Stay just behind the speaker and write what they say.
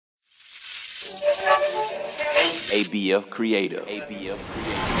ABF Creative.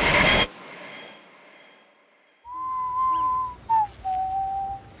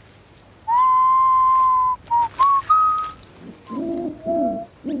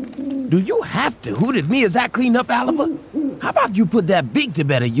 Do you have to hoot at me as I clean up, Oliver? How about you put that beak to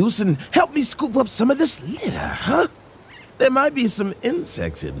better use and help me scoop up some of this litter, huh? There might be some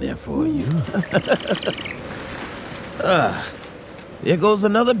insects in there for you. There goes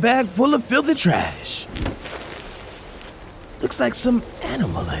another bag full of filthy trash. Looks like some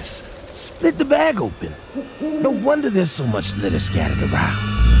animal has split the bag open. No wonder there's so much litter scattered around.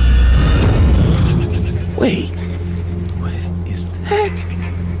 Wait, what is that?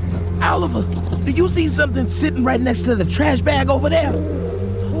 Oliver, do you see something sitting right next to the trash bag over there?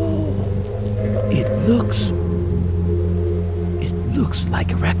 It looks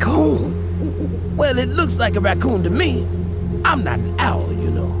like a raccoon. Well, it looks like a raccoon to me. I'm not an owl,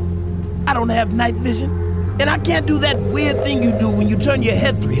 you know. I don't have night vision, and I can't do that weird thing you do when you turn your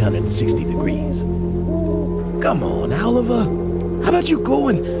head 360 degrees. Come on, Oliver. How about you go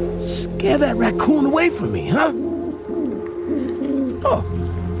and scare that raccoon away from me, huh? Oh,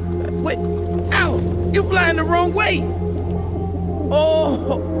 wait, Oliver, you're flying the wrong way.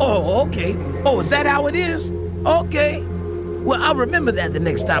 Oh, okay. Oh, is that how it is? Okay. Well, I'll remember that the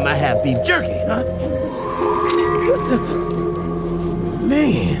next time I have beef jerky, huh? What the...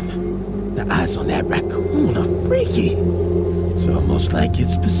 Man, the eyes on that raccoon are freaky. It's almost like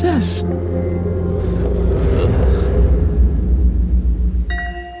it's possessed.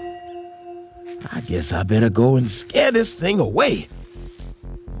 I guess I better go and scare this thing away.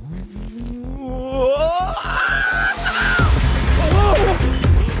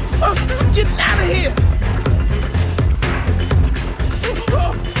 Get out of here!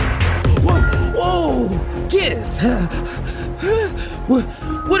 Whoa, kids!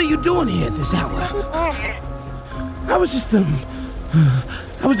 What are you doing here at this hour? I was just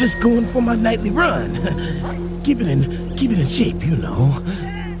going for my nightly run. Keeping in shape, you know.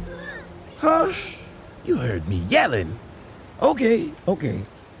 Huh? You heard me yelling. Okay.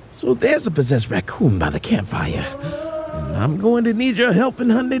 So there's a possessed raccoon by the campfire. And I'm going to need your help in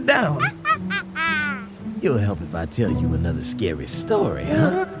hunting it down. You'll help if I tell you another scary story,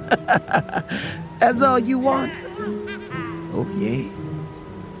 huh? That's all you want? Okay.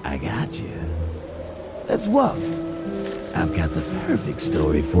 I got you. Let's walk. I've got the perfect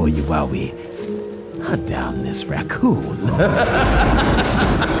story for you while we hunt down this raccoon.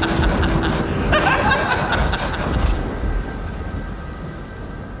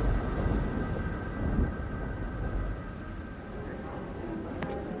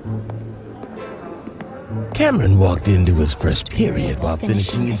 Cameron walked into his first period while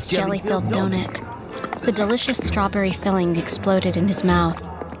finishing his jelly-filled donut. The delicious strawberry filling exploded in his mouth.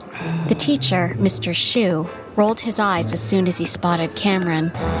 The teacher, Mr. Shu, rolled his eyes as soon as he spotted Cameron.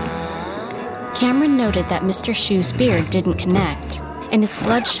 Cameron noted that Mr. Shu's beard didn't connect, and his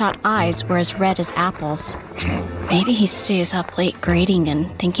bloodshot eyes were as red as apples. Maybe he stays up late grading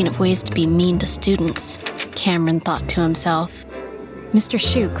and thinking of ways to be mean to students, Cameron thought to himself. Mr.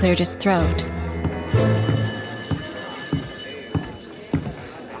 Shu cleared his throat.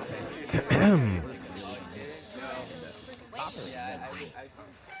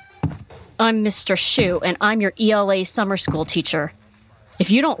 I'm Mr. Shu, and I'm your ELA summer school teacher.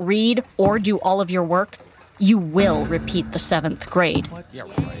 If you don't read or do all of your work, you will repeat the 7th grade.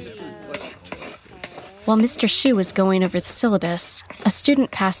 While Mr. Shu was going over the syllabus, a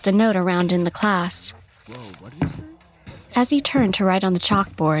student passed a note around in the class. As he turned to write on the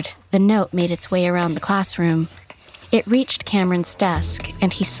chalkboard, the note made its way around the classroom. It reached Cameron's desk,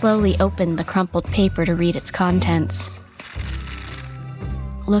 and he slowly opened the crumpled paper to read its contents.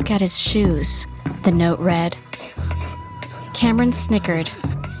 Look at his shoes, the note read. Cameron snickered.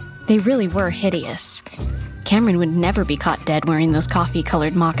 They really were hideous. Cameron would never be caught dead wearing those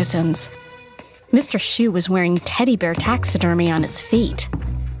coffee-colored moccasins. Mr. Shu was wearing teddy bear taxidermy on his feet.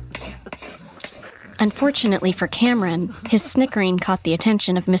 Unfortunately for Cameron, his snickering caught the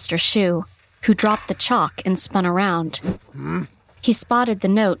attention of Mr. Shu, who dropped the chalk and spun around. He spotted the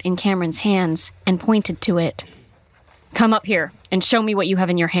note in Cameron's hands and pointed to it. Come up here and show me what you have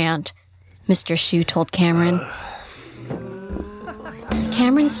in your hand, Mr. Shu told Cameron.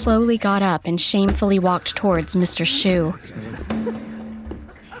 Cameron slowly got up and shamefully walked towards Mr. Shu.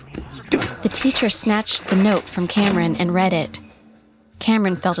 The teacher snatched the note from Cameron and read it.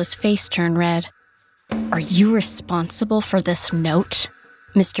 Cameron felt his face turn red. Are you responsible for this note?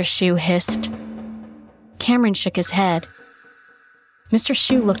 Mr. Shu hissed. Cameron shook his head. Mr.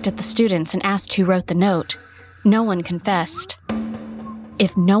 Shu looked at the students and asked who wrote the note. No one confessed.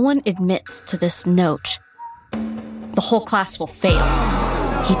 If no one admits to this note, the whole class will fail,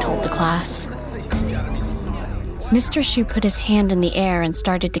 he told the class. Mr. Shu put his hand in the air and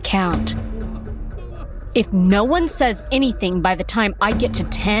started to count. If no one says anything by the time I get to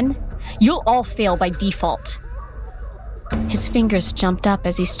 10, you'll all fail by default. His fingers jumped up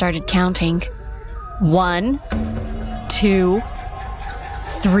as he started counting. 1, 2,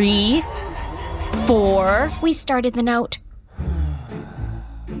 3, 4. We started the note.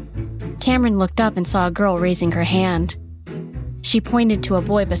 Cameron looked up and saw a girl raising her hand. She pointed to a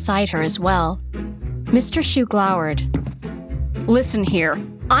boy beside her as well. Mr. Shu glowered. Listen here,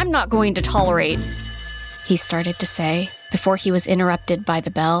 I'm not going to tolerate, he started to say before he was interrupted by the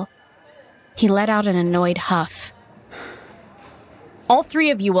bell. He let out an annoyed huff. All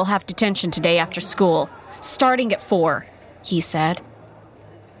 3 of you will have detention today after school, starting at 4, he said.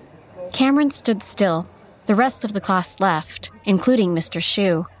 Cameron stood still. The rest of the class left, including Mr.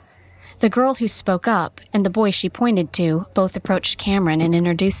 Shu. The girl who spoke up and the boy she pointed to both approached Cameron and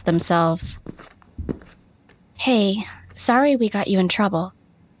introduced themselves. Hey, sorry we got you in trouble.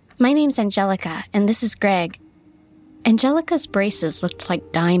 My name's Angelica, and this is Greg. Angelica's braces looked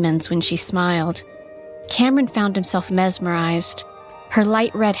like diamonds when she smiled. Cameron found himself mesmerized. Her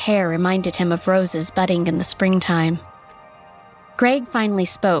light red hair reminded him of roses budding in the springtime. Greg finally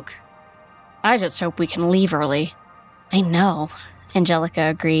spoke. I just hope we can leave early. I know, Angelica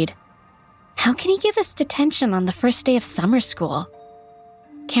agreed. How can he give us detention on the first day of summer school?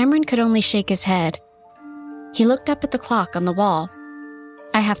 Cameron could only shake his head. He looked up at the clock on the wall.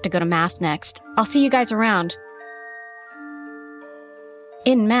 I have to go to math next. I'll see you guys around.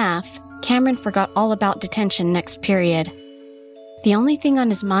 In math, Cameron forgot all about detention next period. The only thing on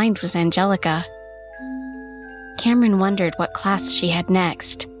his mind was Angelica. Cameron wondered what class she had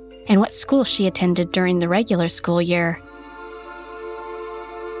next, and what school she attended during the regular school year.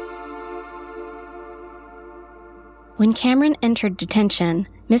 When Cameron entered detention,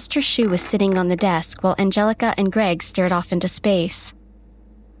 Mr. Shu was sitting on the desk while Angelica and Greg stared off into space.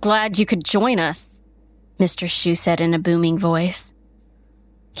 Glad you could join us, Mr. Shu said in a booming voice.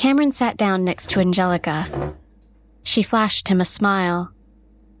 Cameron sat down next to Angelica. She flashed him a smile.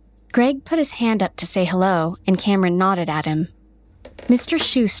 Greg put his hand up to say hello, and Cameron nodded at him. Mr.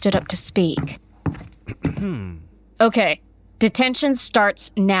 Shu stood up to speak. Okay, detention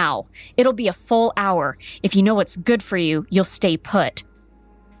starts now. It'll be a full hour. If you know what's good for you, you'll stay put.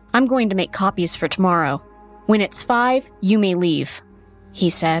 I'm going to make copies for tomorrow. When it's 5, you may leave,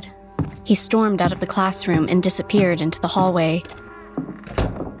 he said. He stormed out of the classroom and disappeared into the hallway.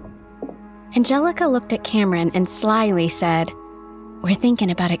 Angelica looked at Cameron and slyly said, We're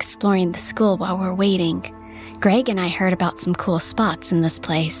thinking about exploring the school while we're waiting. Greg and I heard about some cool spots in this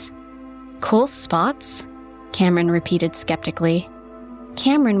place. Cool spots? Cameron repeated skeptically.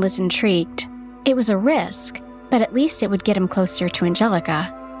 Cameron was intrigued. It was a risk, but at least it would get him closer to Angelica.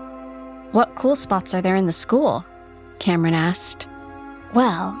 What cool spots are there in the school? Cameron asked.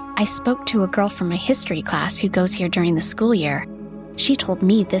 Well, I spoke to a girl from my history class who goes here during the school year. She told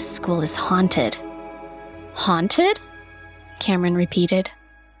me this school is haunted. Haunted? Cameron repeated.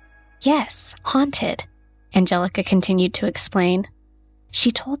 Yes, haunted, Angelica continued to explain. She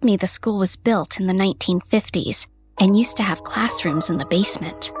told me the school was built in the 1950s and used to have classrooms in the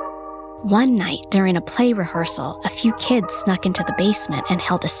basement. One night during a play rehearsal, a few kids snuck into the basement and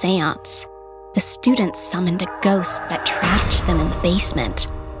held a seance. The students summoned a ghost that trapped them in the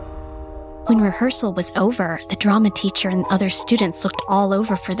basement. When rehearsal was over, the drama teacher and other students looked all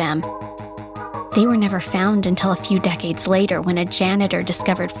over for them. They were never found until a few decades later when a janitor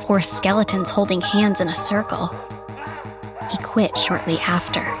discovered 4 skeletons holding hands in a circle. He quit shortly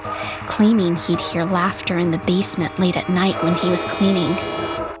after, claiming he'd hear laughter in the basement late at night when he was cleaning.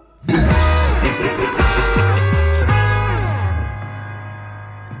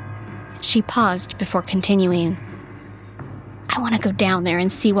 She paused before continuing. I want to go down there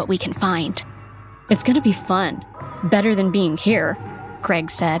and see what we can find. It's going to be fun. Better than being here, Greg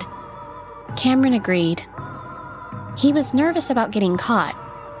said. Cameron agreed. He was nervous about getting caught.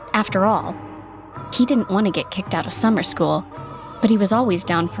 After all, he didn't want to get kicked out of summer school, but he was always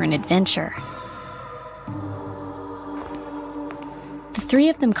down for an adventure. The 3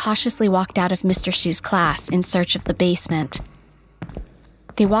 of them cautiously walked out of Mr. Shu's class in search of the basement.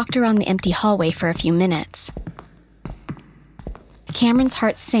 They walked around the empty hallway for a few minutes. Cameron's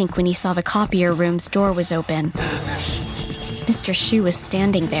heart sank when he saw the copier room's door was open. Mr. Shu was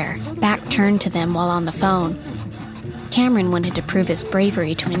standing there, back turned to them while on the phone. Cameron wanted to prove his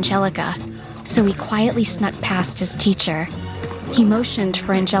bravery to Angelica, so he quietly snuck past his teacher. He motioned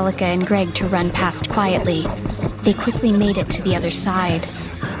for Angelica and Greg to run past quietly. They quickly made it to the other side.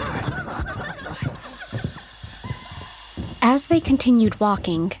 As they continued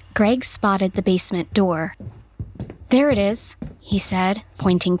walking, Greg spotted the basement door. "There it is," he said,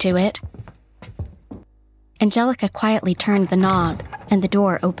 pointing to it. Angelica quietly turned the knob, and the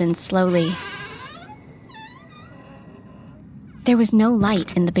door opened slowly. There was no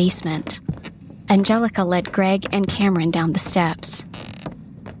light in the basement. Angelica led Greg and Cameron down the steps.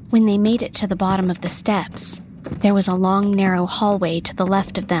 When they made it to the bottom of the steps, there was a long, narrow hallway to the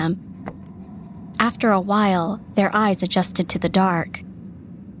left of them. After a while, their eyes adjusted to the dark.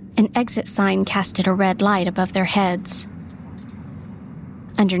 An exit sign casted a red light above their heads.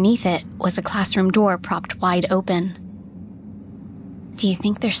 Underneath it was a classroom door propped wide open. "Do you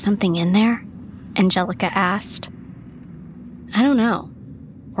think there's something in there?" Angelica asked. "I don't know.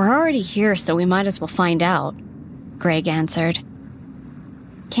 We're already here, so we might as well find out," Greg answered.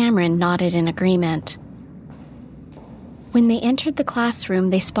 Cameron nodded in agreement. When they entered the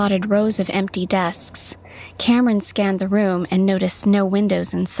classroom, they spotted rows of empty desks. Cameron scanned the room and noticed no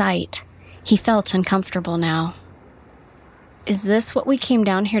windows in sight. He felt uncomfortable now. "Is this what we came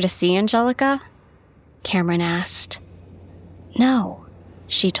down here to see, Angelica?" Cameron asked. "No,"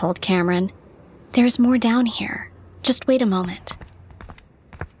 she told Cameron. "There's more down here. Just wait a moment."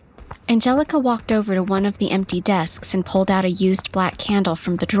 Angelica walked over to one of the empty desks and pulled out a used black candle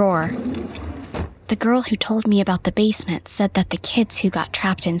from the drawer. "The girl who told me about the basement said that the kids who got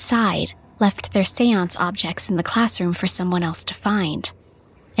trapped inside left their seance objects in the classroom for someone else to find,"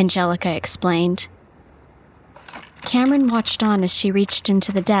 Angelica explained. Cameron watched on as she reached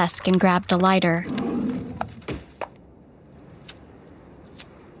into the desk and grabbed a lighter.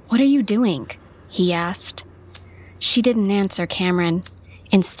 "What are you doing?" he asked. She didn't answer Cameron.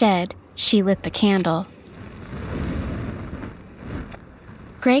 Instead, she lit the candle.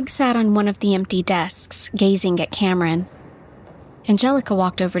 Greg sat on one of the empty desks, gazing at Cameron. Angelica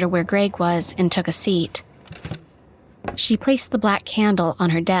walked over to where Greg was and took a seat. She placed the black candle on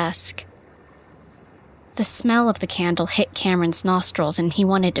her desk. The smell of the candle hit Cameron's nostrils and he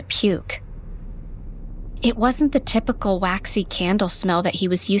wanted to puke. It wasn't the typical waxy candle smell that he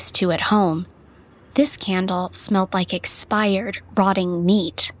was used to at home. This candle smelled like expired, rotting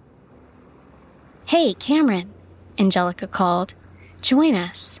meat. "Hey, Cameron," Angelica called. "Join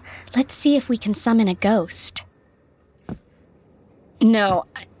us. Let's see if we can summon a ghost." "No,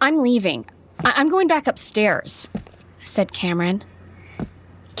 I'm leaving. I'm going back upstairs," said Cameron.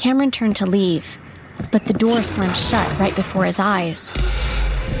 Cameron turned to leave, but the door slammed shut right before his eyes.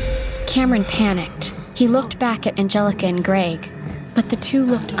 Cameron panicked. He looked back at Angelica and Greg, but the two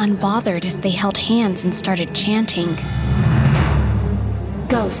looked unbothered as they held hands and started chanting.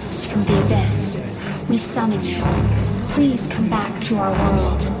 "Ghosts from the abyss, we summon you. Please come back to our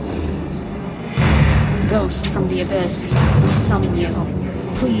world." "Ghost from the abyss, we summon you.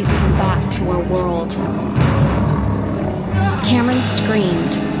 Please come back to our world." Cameron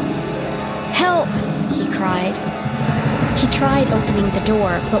screamed. "Help!" he cried. He tried opening the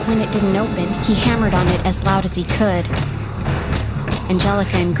door, but when it didn't open, he hammered on it as loud as he could.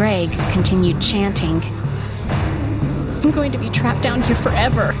 Angelica and Greg continued chanting. "I'm going to be trapped down here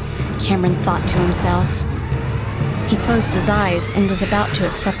forever," Cameron thought to himself. He closed his eyes and was about to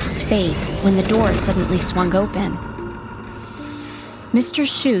accept his fate when the door suddenly swung open. Mr.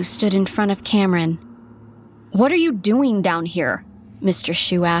 Shu stood in front of Cameron. "What are you doing down here?" Mr.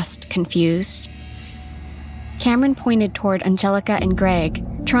 Shu asked, confused. Cameron pointed toward Angelica and Greg,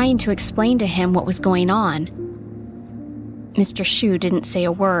 trying to explain to him what was going on. Mr. Shu didn't say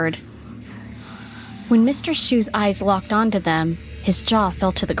a word. When Mr. Shu's eyes locked onto them, his jaw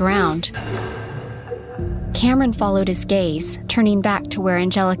fell to the ground. Cameron followed his gaze, turning back to where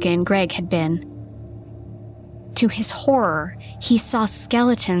Angelica and Greg had been. To his horror, he saw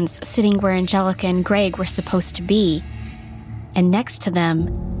skeletons sitting where Angelica and Greg were supposed to be, and next to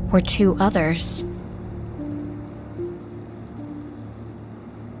them were two others.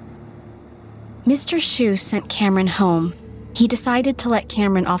 Mr. Shu sent Cameron home. He decided to let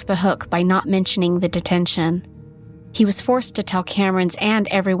Cameron off the hook by not mentioning the detention. He was forced to tell Cameron's and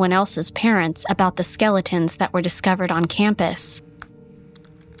everyone else's parents about the skeletons that were discovered on campus.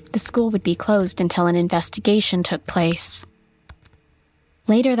 The school would be closed until an investigation took place.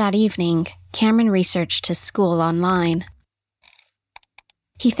 Later that evening, Cameron researched his school online.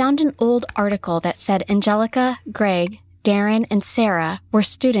 He found an old article that said Angelica, Greg, Darren, and Sarah were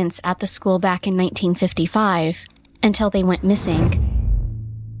students at the school back in 1955, until they went missing.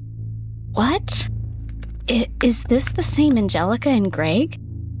 What? Is this the same Angelica and Greg?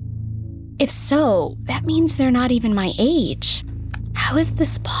 If so, that means they're not even my age. How is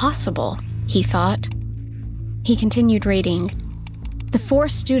this possible? He thought. He continued reading. The 4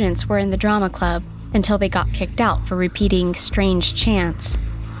 students were in the drama club until they got kicked out for repeating strange chants.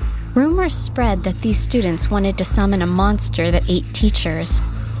 Rumors spread that these students wanted to summon a monster that ate teachers.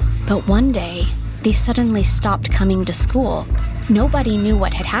 But one day, they suddenly stopped coming to school. Nobody knew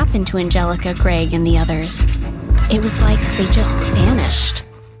what had happened to Angelica, Greg, and the others. It was like they just vanished.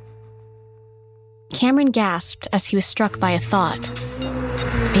 Cameron gasped as he was struck by a thought.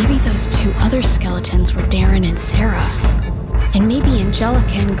 Maybe those 2 other skeletons were Darren and Sarah. And maybe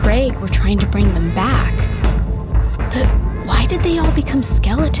Angelica and Greg were trying to bring them back. But why did they all become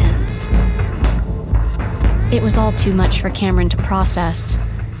skeletons? It was all too much for Cameron to process.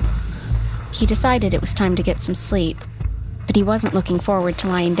 He decided it was time to get some sleep, but he wasn't looking forward to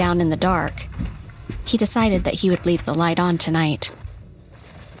lying down in the dark. He decided that he would leave the light on tonight.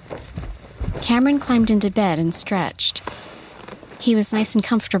 Cameron climbed into bed and stretched. He was nice and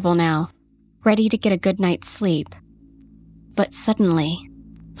comfortable now, ready to get a good night's sleep. But suddenly,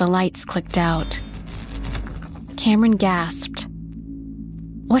 the lights clicked out. Cameron gasped.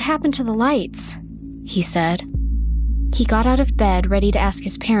 "What happened to the lights?" he said. He got out of bed, ready to ask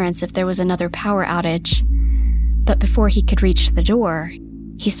his parents if there was another power outage. But before he could reach the door,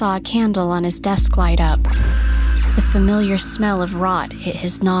 he saw a candle on his desk light up. The familiar smell of rot hit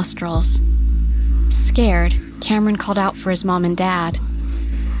his nostrils. Scared, Cameron called out for his mom and dad.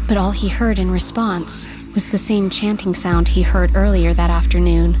 But all he heard in response was the same chanting sound he heard earlier that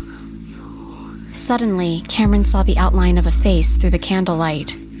afternoon. Suddenly, Cameron saw the outline of a face through the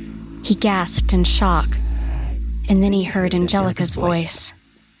candlelight. He gasped in shock. And then he heard Angelica's voice.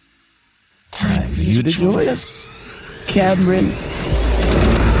 "Time for you to join us, Cameron."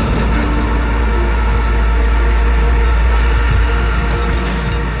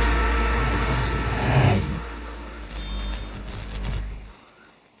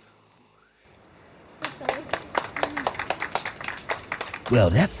 Well,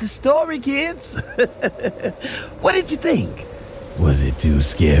 that's the story, kids. What did you think? Was it too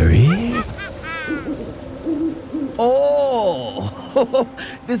scary? Oh,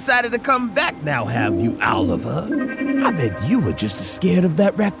 decided to come back now, have you, Oliver? I bet you were just as scared of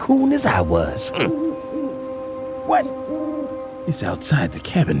that raccoon as I was. What? It's outside the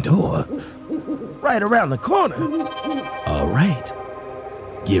cabin door. Right around the corner. All right.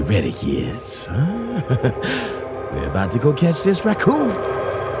 Get ready, kids. We're about to go catch this raccoon.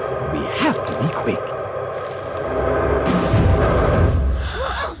 We have to be quick.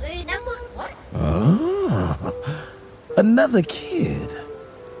 Oh, another kid.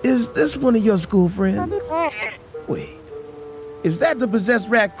 Is this one of your school friends? Wait, is that the possessed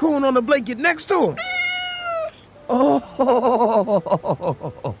raccoon on the blanket next to him? Oh,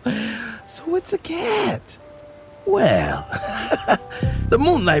 so it's a cat. Well, the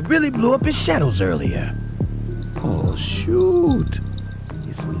moonlight really blew up his shadows earlier. Oh, shoot.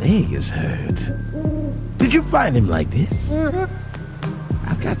 His leg is hurt. Did you find him like this?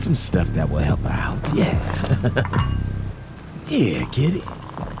 I've got some stuff that will help her out, yeah. Here, kitty.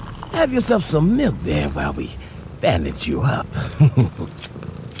 Have yourself some milk there while we bandage you up.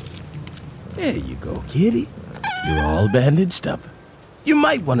 There you go, kitty. You're all bandaged up. You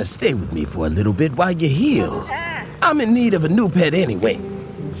might want to stay with me for a little bit while you heal. I'm in need of a new pet anyway,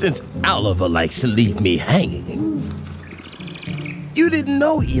 since Oliver likes to leave me hanging. You didn't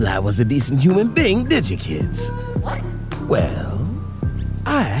know Eli was a decent human being, did you, kids? Well,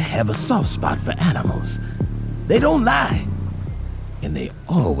 I have a soft spot for animals. They don't lie. And they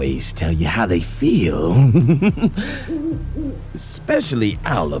always tell you how they feel. Especially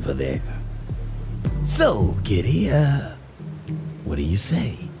Oliver there. So, kitty, what do you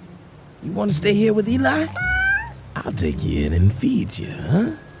say? You want to stay here with Eli? I'll take you in and feed you,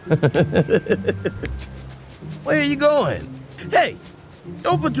 huh? Where are you going? Hey,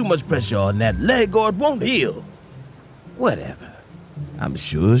 don't put too much pressure on that leg or it won't heal. Whatever. I'm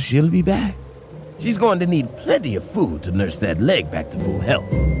sure she'll be back. She's going to need plenty of food to nurse that leg back to full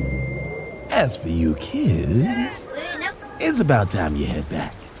health. As for you kids, it's about time you head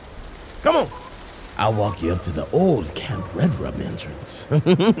back. Come on. I'll walk you up to the old Camp Red Rum entrance.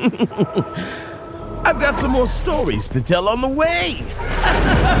 I've got some more stories to tell on the way.